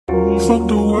fuck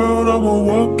the world, I'm a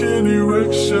walking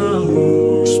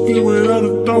erection. Spit without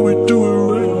a thought, we do it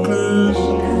reckless.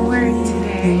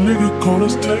 You nigga call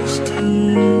us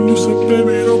texting. You said,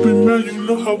 baby, don't be mad, you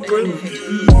know how break it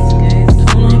is.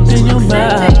 In your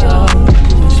mouth,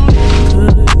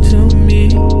 good to me.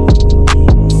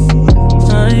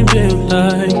 I feel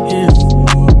like it.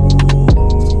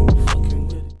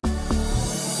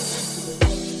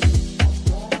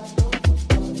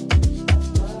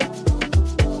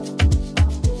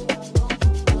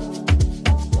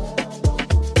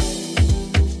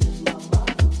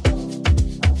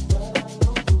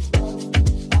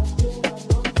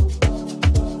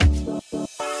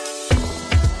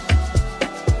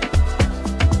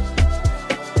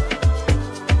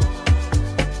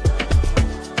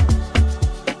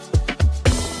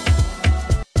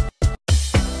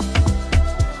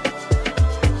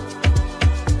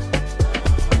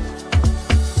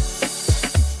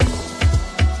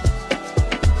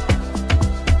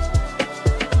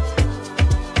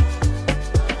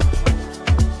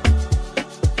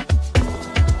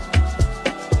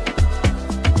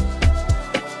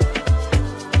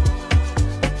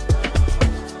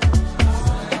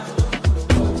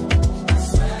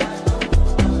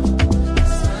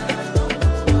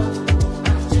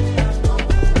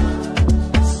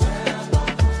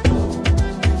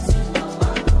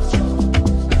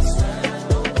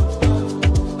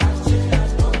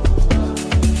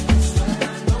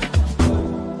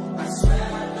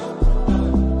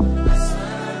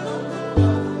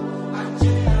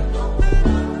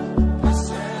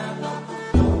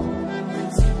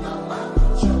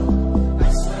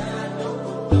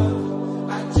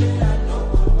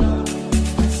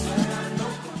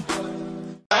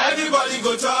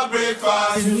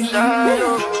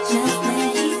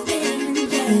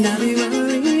 And I'll be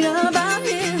worried about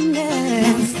him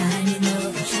next. Now you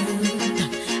know the truth.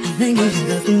 I think he's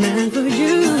just the man for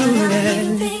you.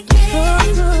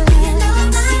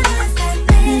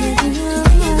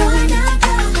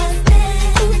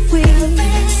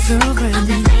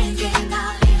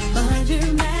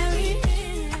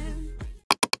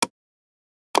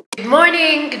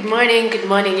 Good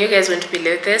morning. You guys won't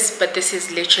believe this, but this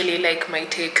is literally like my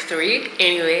take 3.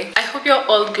 Anyway, I hope you're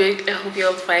all good. I hope you're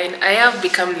all fine. I have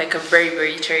become like a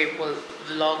very terrible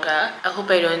vlogger. I hope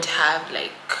I don't have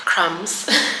like crumbs.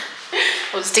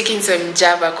 I was taking some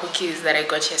Java cookies that I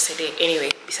got yesterday.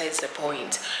 Anyway, besides the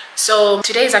point. So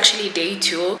today is actually day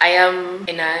 2. I am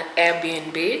in an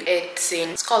Airbnb.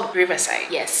 It's called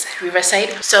Riverside. Yes,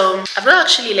 Riverside. So I've not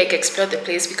actually like explored the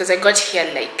place because I got here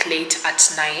like late at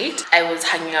night. I was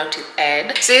hanging out with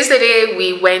Ed. So yesterday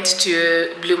we went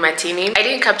to Blue Martini. I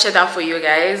didn't capture that for you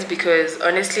guys because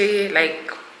honestly, like,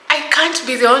 I can't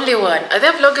be the only one. Are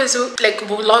there vloggers who, like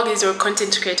vloggers or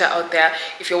content creator out there,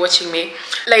 if you're watching me,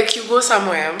 like you go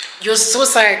somewhere, you're so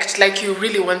psyched, like you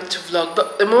really want to vlog,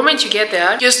 but the moment you get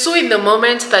there, you're so in the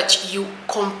moment that you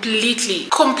completely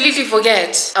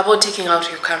forget about taking out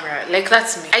your camera. Like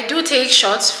that's me. I do take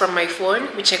shots from my phone,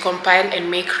 which I compile and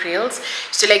make reels.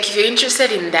 So like if you're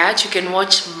interested in that, you can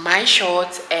watch my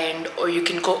shots or you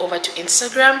can go over to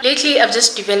Instagram. Lately, I've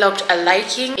just developed a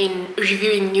liking in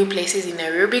reviewing new places in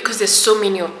Nairobi because there's so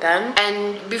many of them.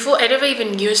 And before, I never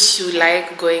even used to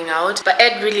like going out, but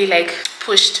Ed really like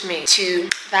pushed me to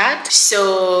that.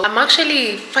 So I'm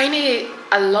actually finding it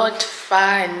a lot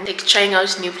fun, like trying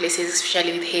out new places,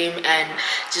 especially with him, and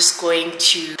just going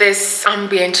to this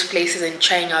ambient places and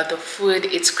trying out the food.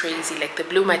 It's crazy. Like the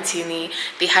Blue Martini,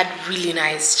 they had really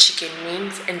nice chicken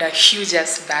wings and a huge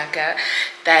ass burger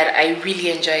that I really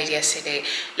enjoyed yesterday.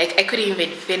 Like I couldn't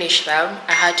even finish them.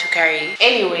 I had to carry.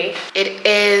 Anyway, it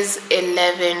is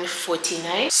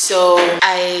 11:49, so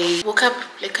I woke up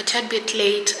like a tad bit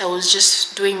late. I was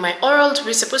just doing my orals. We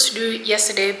were supposed to do it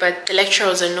yesterday, but the lecture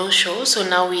was a no-show, so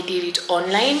now we did it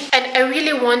online. And I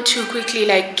really want to quickly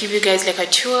like give you guys like a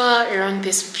tour around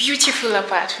this beautiful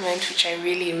apartment, which I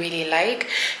really like.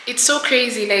 It's so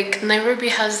crazy. Like Nairobi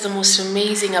has the most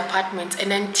amazing apartments,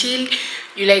 and until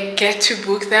you like get to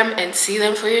book them and see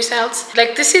them for yourselves,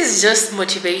 like this is just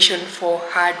motivation for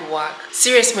hard work.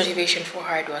 Serious motivation for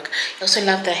hard work. I also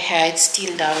love the hair. It's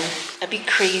still down a bit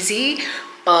crazy,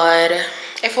 but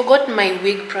I forgot my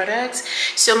wig products.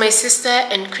 So my sister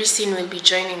and Christine will be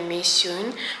joining me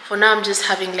soon. For now, I'm just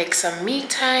having like some me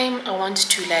time. I want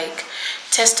to like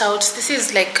test out. This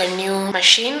is like a new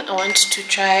machine. I want to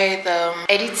try the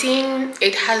editing.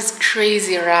 It has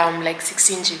crazy RAM, like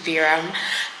 16 GB RAM,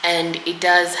 and it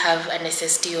does have an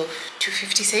SSD of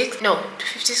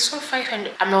 256 or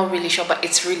 500. I'm not really sure, but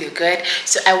it's really good.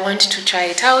 So I want to try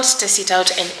it out, test it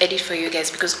out, and edit for you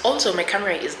guys, because also my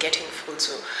camera is getting full,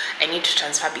 so I need to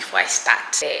transfer before I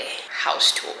start the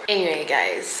house tour. Anyway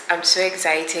guys, I'm so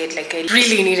excited. Like I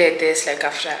really needed this, like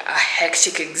after a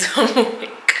hectic exam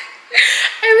week.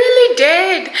 I really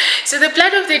did. So the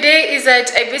plan of the day is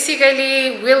that I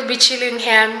basically will be chilling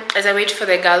here as I wait for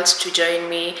the girls to join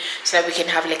me, so that we can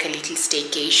have like a little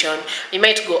staycation. We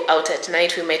might go out at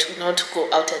night, we might not go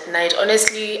out at night.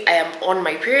 Honestly, I am on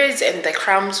my periods, and the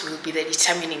cramps will be the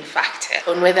determining factor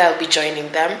on whether I'll be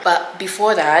joining them. But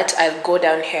before that, I'll go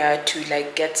down here to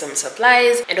like get some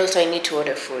supplies, and also I need to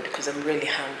order food because I'm really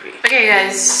hungry. Okay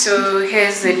guys, so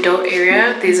here's the door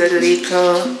area. There's a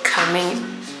little coming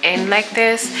in like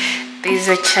this. There's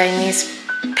a Chinese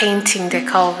painting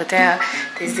decor over there.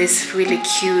 There's this really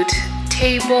cute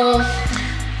table.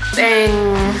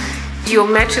 Then you're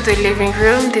met to the living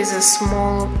room. There's a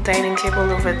small dining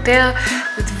table over there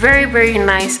with very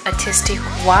nice artistic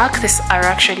work. These are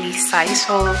actually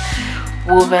sisal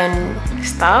woven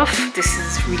stuff. This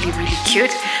is really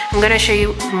cute. I'm gonna show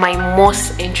you my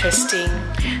most interesting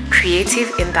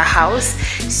creative in the house.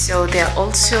 So they're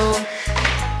also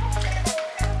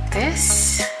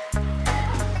this,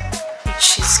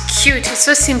 which is cute. It's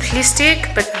so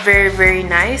simplistic but very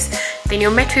nice. Then you're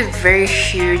met with very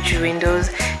huge windows.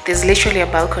 There's literally a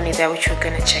balcony there, which we're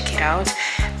gonna check it out.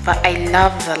 But I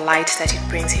love the light that it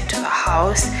brings into the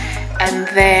house. And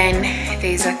then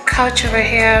there's a couch over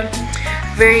here,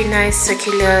 very nice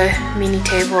circular mini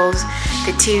tables,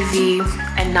 the TV,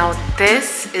 and now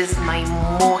this is my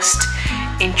most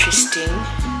interesting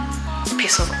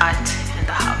piece of art in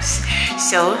the house.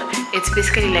 So it's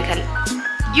basically like a,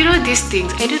 you know, these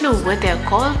things, I don't know what they're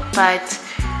called, but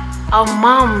our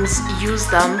moms use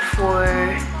them for,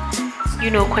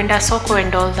 you know, kwenda soko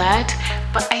and all that.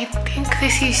 But I think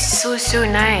this is so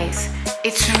nice.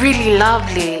 It's really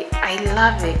lovely. I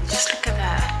love it. Just look at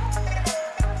that.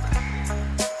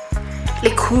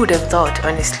 Like, who would have thought,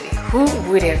 honestly? Who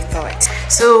would have thought?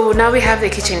 So now we have the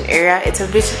kitchen area. It's a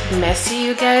bit messy,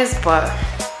 you guys, but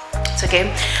it's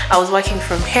okay. I was working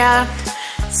from here.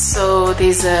 So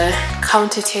there's a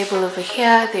counter table over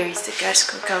here. There is the gas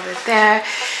cooker over there.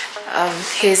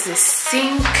 Here's the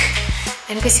sink,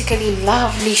 and basically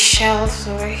lovely shelves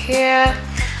over here.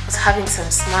 I was having some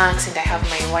snacks, and I have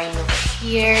my wine over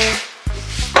here,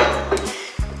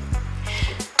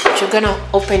 which we're gonna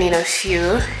open in a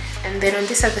few. And then on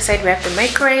this other side we have the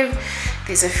microwave.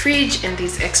 There's a fridge, and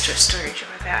there's extra storage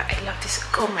over there. I love this.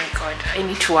 Oh my god, I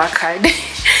need to work hard.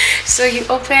 So you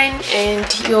open and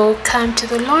you'll come to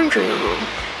the laundry room.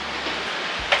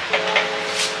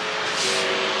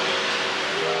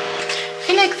 I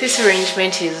feel like this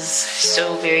arrangement is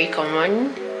so very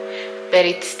common, but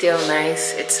it's still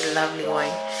nice. It's a lovely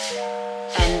one.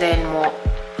 And then more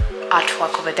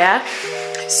artwork over there.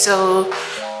 So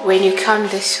when you come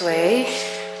this way,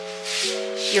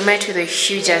 you're met with a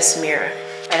huge ass mirror.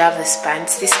 I love these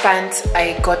pants. These pants,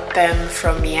 I got them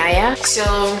from Yaya. So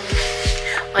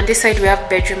on this side we have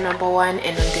bedroom number 1,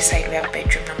 and on this side we have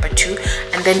bedroom number 2.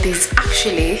 And then there's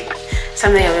actually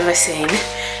something I've ever seen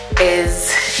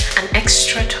is an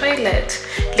extra toilet.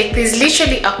 Like, there's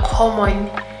literally a common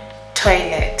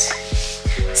toilet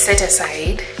set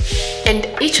aside, and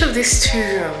each of these 2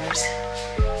 rooms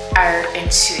are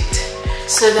en suite.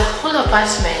 So the whole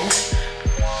apartment,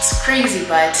 it's crazy,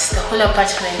 but the whole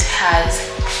apartment has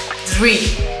 3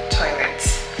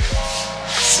 toilets.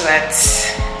 So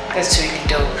that's really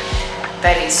dope.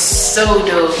 That is so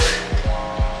dope.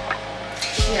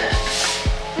 Yeah,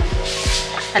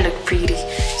 I look pretty.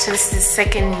 So this is the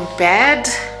second bed.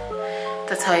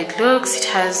 That's how it looks. It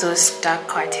has those dark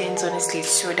curtains. Honestly, it's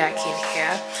so dark in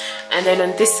here. And then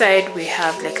on this side we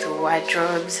have like the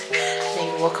wardrobes, and then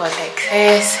you walk out like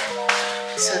this.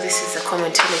 So this is the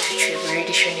common toilet, which we've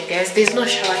already shown you guys. There's no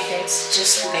shower here, it's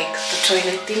just like the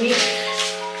toilet thingy.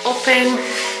 Open.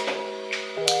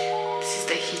 This is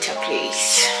the heater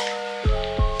place.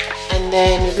 And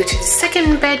then we go to the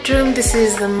second bedroom. This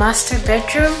is the master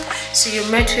bedroom. So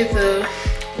you're met with the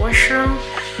washroom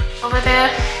over there.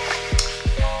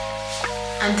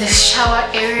 And the shower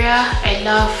area, I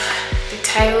love the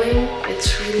tiling.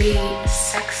 It's really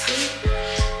sexy.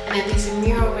 And then there's a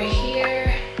mirror over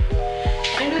here.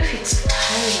 I don't know if it's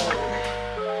tiled.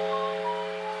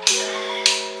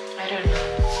 I don't know.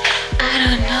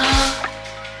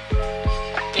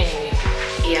 Anyway,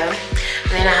 yeah.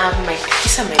 And then I have my,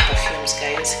 these are my perfumes,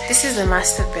 guys. This is the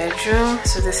master bedroom,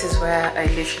 so this is where I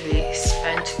literally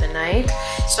spent the night.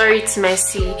 Sorry it's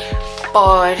messy,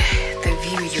 but the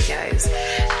view, you guys,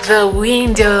 the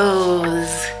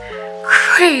windows,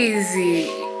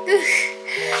 crazy.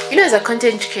 You know, as a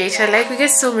content creator, like, we get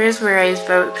so mesmerized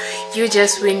by you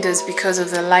just windows because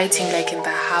of the lighting, like in the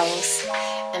house,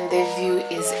 and the view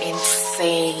is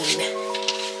insane.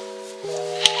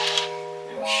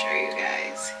 Let me show you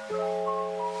guys.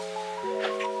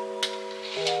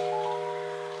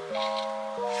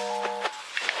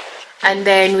 And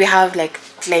then we have like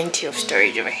plenty of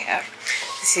storage over here.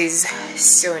 This is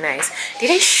so nice.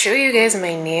 Did I show you guys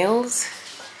my nails?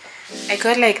 I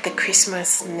got like the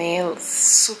Christmas nails,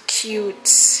 so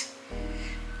cute.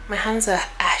 My hands are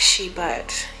ashy,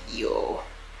 but yo,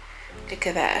 look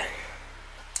at that,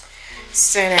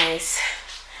 so nice.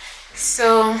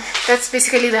 So that's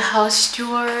basically the house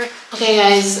tour. Okay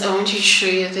guys, I want to show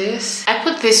you this. I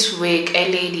put this wig, I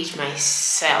laid it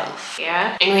myself,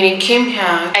 yeah, and when it came here,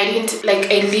 I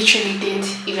literally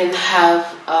didn't even have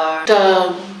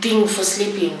the thing for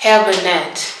sleeping, hair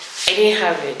bonnet. I didn't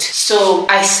have it, so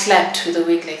I slept with the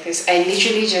wig like this. I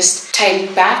literally just tied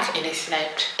it back and I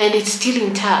slept, and it's still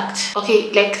intact.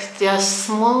 Okay, like there are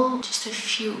small, just a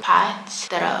few parts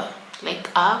that are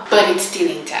like up, but it's still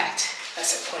intact.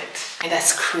 That's the point, and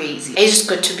that's crazy. I used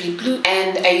Got to Be Glue,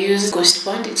 and I used Ghost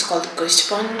Bond. It's called Ghost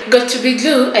Bond. Got to Be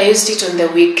Glue, I used it on the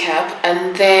wig cap,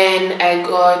 and then I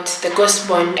got the Ghost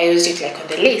Bond. I used it like on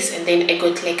the lace, and then I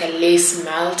got like a lace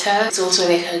melter. It's also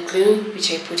like a glue,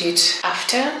 which I put it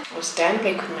after I was done,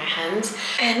 like with my hands,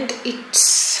 and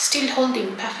it's still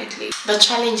holding perfectly. The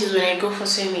challenge is when I go for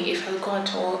swimming, if I'll go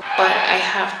at all, but I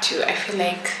have to. I feel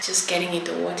like just getting in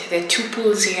the water. There are two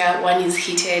pools here. One is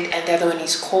heated, and the other one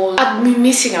is cold. I'd be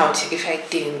missing out if I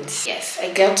didn't. Yes,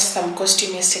 I got some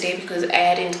costume yesterday because I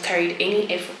hadn't carried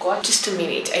any. I forgot. Just a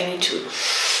minute, I need to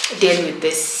deal with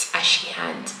this ashy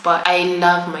hand, but I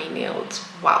love my nails.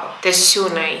 Wow, they're so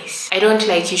nice. I don't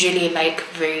usually like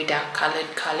very dark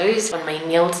colored colors on my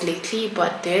nails lately,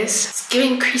 but this is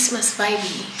giving Christmas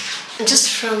vibey. Just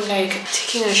from like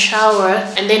taking a shower,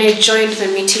 and then I joined the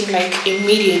meeting like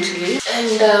immediately,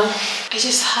 and I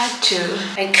just had to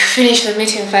like finish the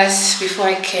meeting first before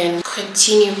I can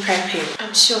continue prepping.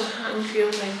 I'm so hungry,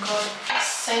 oh my god.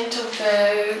 Scent of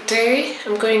the day,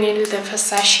 I'm going in with the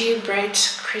Versace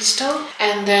Bright Crystal,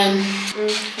 and then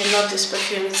I love this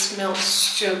perfume. It smells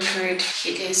so good.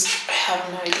 You guys have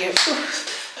no idea.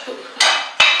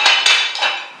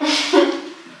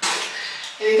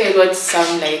 I think I got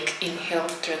some like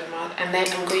inhaled through the mouth, and then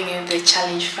I'm going in the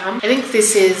Challenge Farm. I think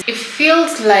this is, it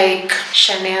feels like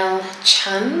Chanel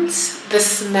Chance. The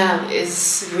smell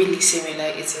is really similar.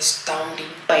 It's astounding.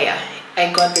 But yeah,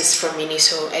 I got this from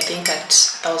Miniso, I think at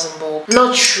 1,000 bob.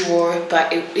 Not sure,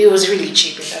 but it was really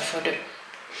cheap and affordable.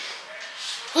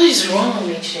 What is wrong with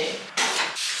me today?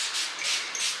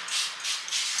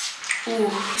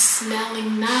 Ooh,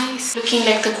 smelling nice, looking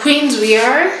like the queens we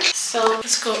are. So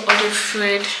let's go order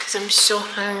food because I'm so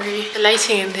hungry. The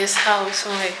lighting in this house,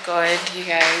 oh my god, you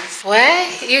guys.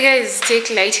 What? You guys take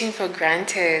lighting for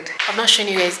granted. I'm not showing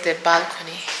you guys the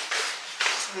balcony.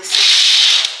 So this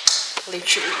is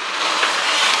literally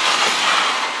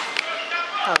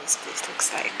how this place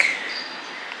looks like.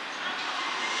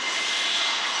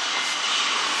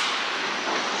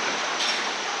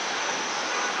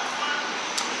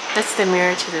 That's the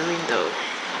mirror to the window.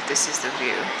 This is the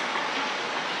view.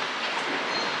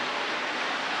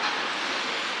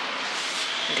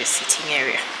 The sitting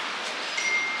area.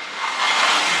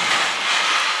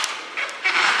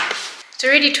 It's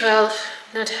already 12.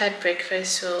 Not had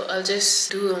breakfast, so I'll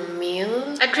just do a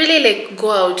meal. I'd really like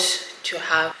go out to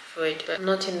have food, but I'm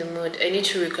not in the mood. I need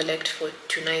to recollect for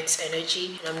tonight's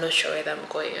energy, and I'm not sure whether I'm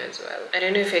going as well. I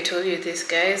don't know if I told you this,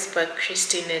 guys, but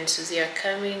Christine and Susie are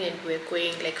coming, and we're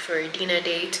going like for a dinner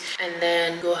date, and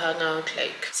then go hang out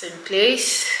like some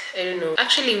place. I don't know.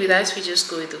 Actually, with us, we just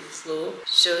go with the flow.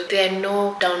 So there are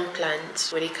no down plans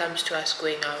when it comes to us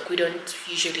going out. We don't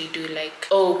usually do like,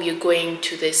 oh, we're going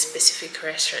to this specific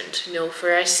restaurant. No,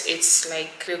 for us, it's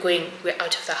like we're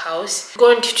out of the house.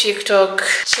 Go on to TikTok,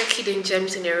 check Hidden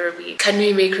Gems in Nairobi. Can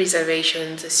we make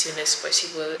reservations as soon as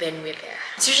possible? Then we're there.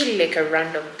 It's usually like a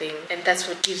random thing, and that's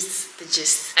what gives the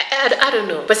gist. I don't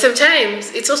know. But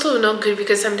sometimes it's also not good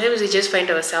because sometimes we just find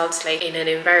ourselves like in an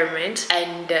environment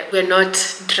and we're not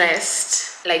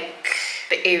dressed like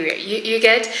the area. You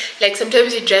get like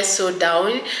sometimes you dress so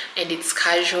down and it's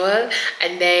casual,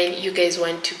 and then you guys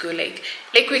want to go like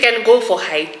we can go for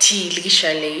high tea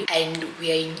literally, and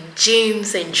we are in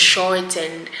jeans and shorts,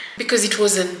 and because it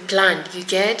wasn't planned, you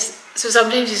get. So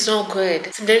sometimes it's not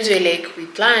good. Sometimes we're like, we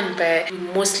plan, but we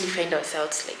mostly find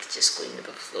ourselves like just going with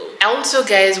the flow. I also,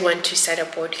 guys, want to start a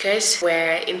podcast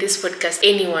where in this podcast,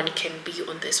 anyone can be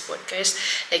on this podcast.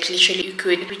 Like literally, you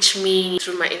could reach me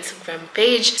through my Instagram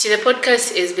page. So the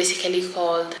podcast is basically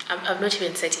called, I've not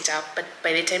even set it up, but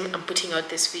by the time I'm putting out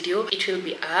this video, it will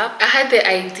be up. I had the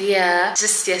idea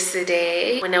just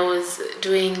yesterday when I was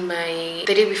doing the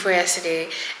day before yesterday.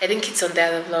 I think it's on the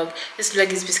other vlog. This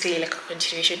vlog is basically like a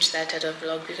continuation to that other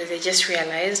vlog because I just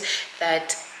realized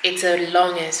that it's a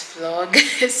longest vlog,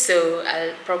 so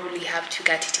I'll probably have to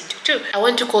cut it into two. I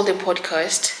want to call the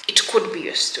podcast It Could Be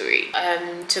Your Story.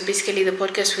 So basically the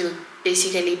podcast will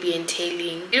basically be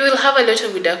entailing, it will have a lot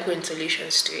of Udaku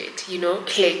solutions to it, you know,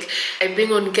 like I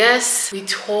bring on guests, we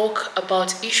talk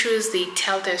about issues, they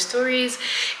tell their stories.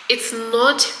 It's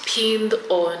not pinned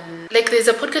on, like there's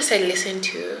a podcast I listened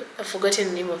to, I've forgotten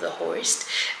the name of the host.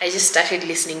 I just started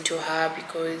listening to her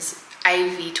because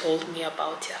Ivy told me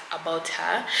about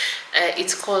her.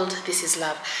 It's called This Is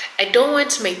Love. I don't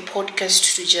want my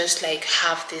podcast to just like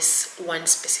have this one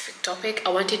specific topic. I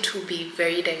want it to be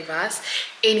very diverse.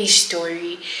 Any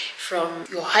story from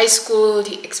your high school,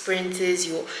 the experiences,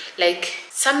 your like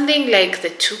something like the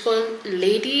Tukul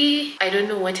lady. I don't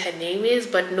know what her name is,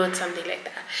 but not something like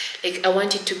that. Like I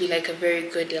want it to be like a very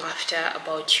good laughter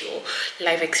about your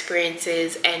life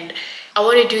experiences, and I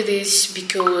want to do this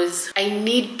because I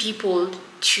need people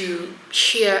to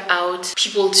hear out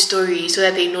people's stories so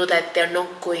that they know that they're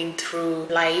not going through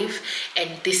life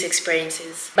and these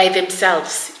experiences by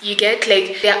themselves. You get,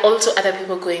 like there are also other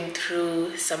people going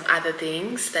through some other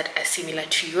things that are similar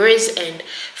to yours, and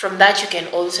from that you can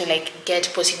also like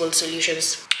get possible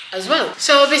solutions as well.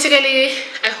 So basically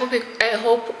I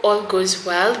hope all goes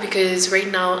well, because right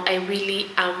now I really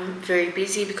am very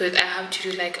busy because I have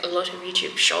to do like a lot of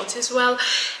YouTube shorts as well,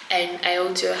 and I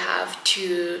also have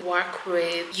to work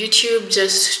with YouTube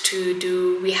just to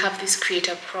do, we have these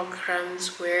creator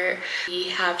programs where we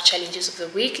have challenges of the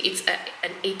week. It's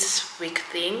an 8-week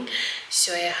thing,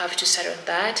 so I have to start on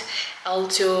that. I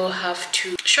also have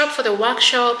to shop for the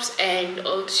workshops, and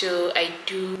also I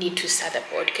do need to start the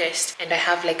podcast, and I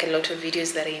have like a lot of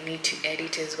videos that I need to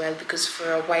edit as well, because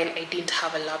for a while I didn't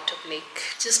have a laptop,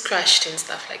 like just crashed and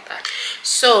stuff like that.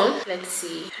 So let's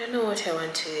see, I don't know what I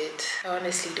want to eat. I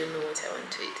honestly don't know what I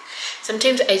want to eat.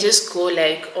 Sometimes I just go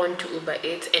like onto Uber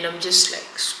Eats and I'm just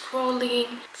like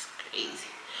scrolling. It's crazy.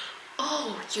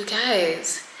 Oh, you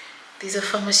guys, there's a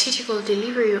pharmaceutical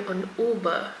delivery on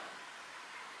Uber.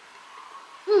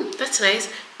 That's nice.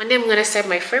 One day I'm gonna start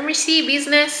my pharmacy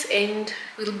business and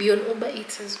we'll be on Uber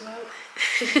Eats as well.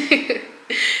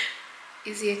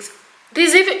 Easy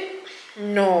there's even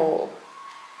no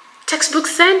textbook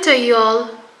center, y'all.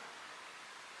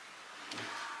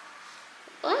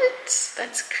 What?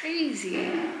 That's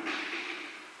crazy.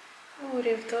 Who would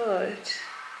have thought?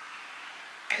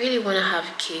 I really want to have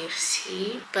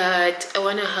KFC, but I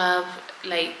want to have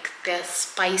like their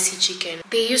spicy chicken.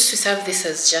 They used to serve this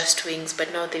as just wings,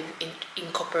 but now they've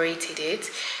incorporated it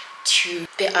to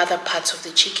the other parts of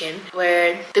the chicken,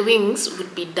 where the wings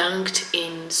would be dunked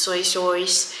in soy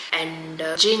sauce and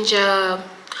ginger,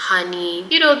 honey,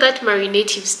 you know, that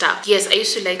marinative stuff. Yes, I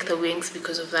used to like the wings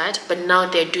because of that, but now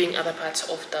they're doing other parts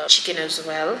of the chicken as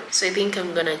well, so I think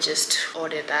I'm gonna just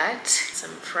order that,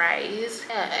 some fries.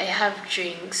 Yeah, I have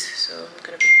drinks, so I'm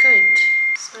gonna be good.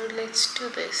 So let's do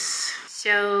this.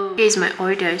 So here's my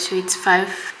order. So it's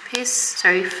 5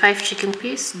 chicken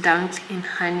piece dunked in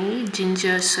honey,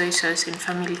 ginger, soy sauce, and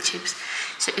family chips.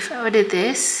 So if I order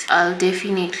this, I'll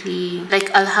definitely,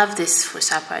 like, I'll have this for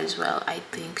supper as well, I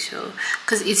think so,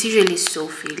 because it's usually so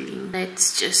filling.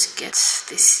 Let's just get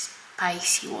this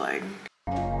spicy one.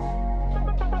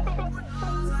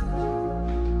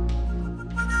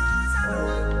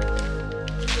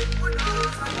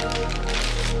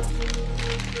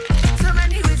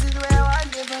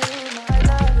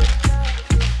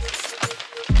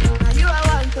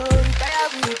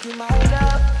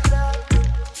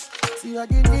 See all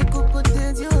the little good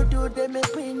things you do, they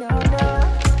make me know.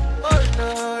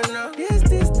 Oh no, this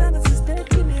standard is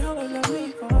taking the whole of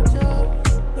me for sure.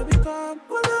 Baby, come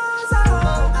bulldozer.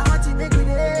 I want to make it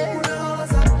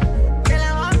bulldozer. Girl, I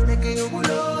want to make it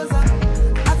bulldozer.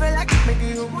 I feel like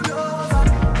making you bulldozer.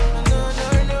 No,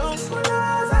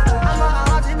 bulldozer. I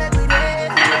want to make it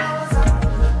bulldozer.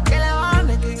 Girl, I want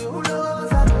to make you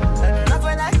bulldozer. I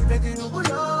feel like making you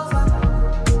bulldozer.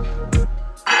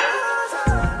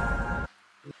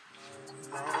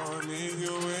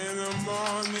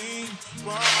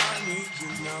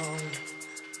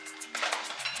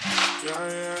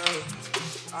 Yeah,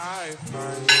 I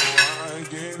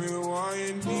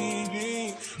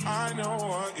I know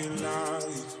what you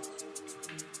like.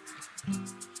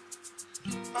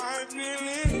 I feel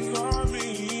it for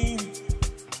me.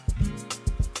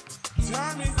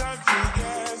 Time is up to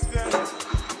yesterday.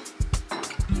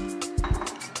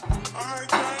 I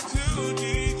try to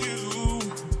need you,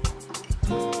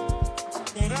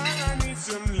 but I need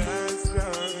some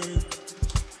lessons.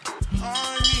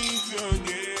 I need to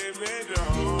give it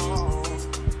all.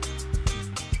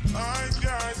 I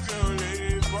got to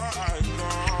live what I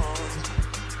got.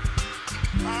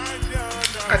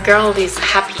 A girl is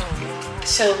happy,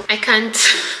 so I can't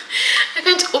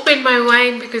open my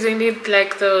wine because I need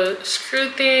like the screw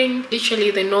thing.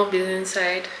 Literally the knob is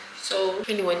inside, so I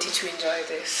really wanted to enjoy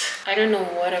this. I don't know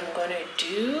what I'm gonna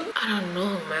do. I don't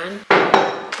know, man.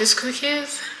 These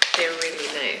cookies, they're really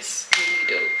nice, really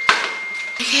dope.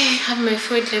 Okay, have my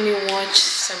food. Let me watch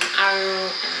some Arrow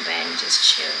and then just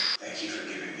chill. Thank you for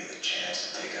giving me the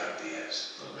chance to take out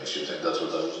BS. What makes you think that's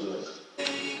what I was doing?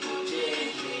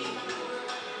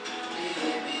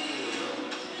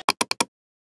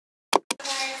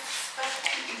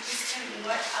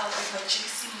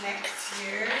 Next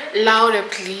year. Louder,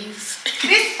 please.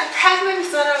 This apartment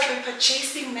is what I'll be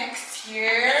purchasing next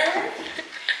year.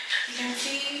 You can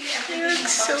see everything. You look about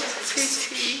so it is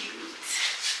pretty. cute.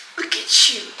 Look at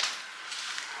you.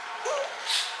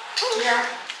 Yeah.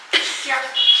 Yeah.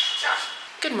 Yeah.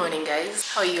 Good morning, guys.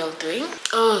 How are you all doing?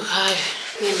 Oh god,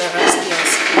 me my rusty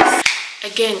ass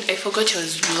face. Again, I forgot I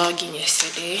was vlogging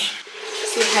yesterday.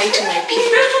 Say hi to my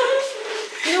people.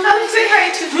 You know I'll say hi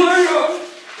tomorrow.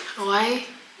 why?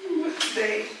 What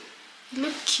day? You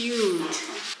look cute.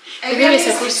 I Maybe we're guess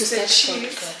supposed to it's start the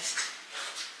cheese. podcast.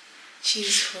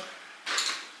 Cheese for.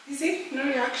 Is it? No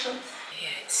reaction.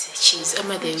 Yeah, it's a cheese.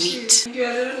 I'm at the wheat. You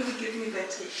are the one who gave me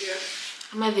that idea.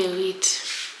 I'm at the wheat.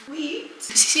 Wheat?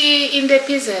 See, in the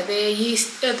pizza, the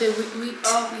yeast, the wheat.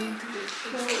 Oh.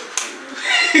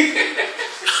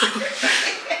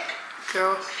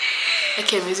 Girl,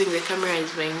 okay, I'm using the camera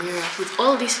as my mirror. With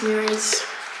all these mirrors,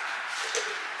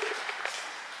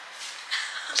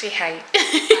 say hi.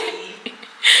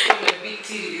 Big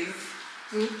titties.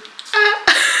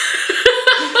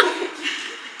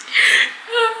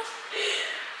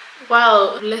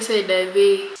 Wow, blessed are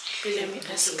they. Let me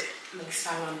ask. Make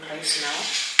salmon rice now.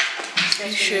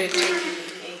 You should.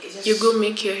 You go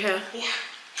make your hair. Yeah.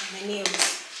 And my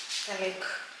nails are like,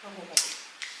 oh my god.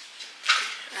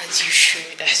 As you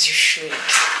should, as you should.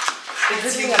 The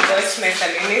good thing about my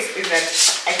salonist is that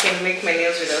I can make my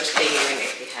nails without paying anyone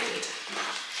if they hand it.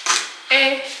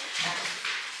 Eh.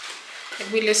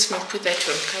 Maybe let's not put that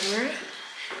on camera.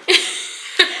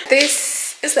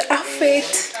 This is the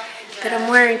outfit that I'm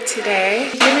wearing today.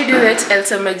 Let me do that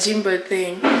Elsa Majimbo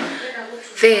thing.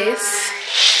 This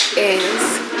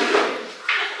is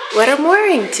what I'm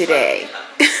wearing today.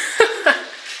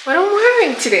 What I'm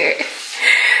wearing today.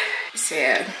 So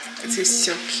yeah, this is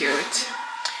so cute.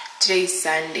 Today is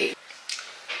Sunday.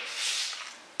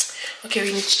 Okay,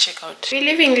 we need to check out. We're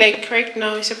leaving like right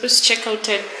now. We're supposed to check out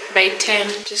by 10.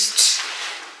 Just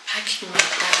packing my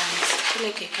bags. I feel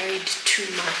like I carried too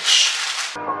much.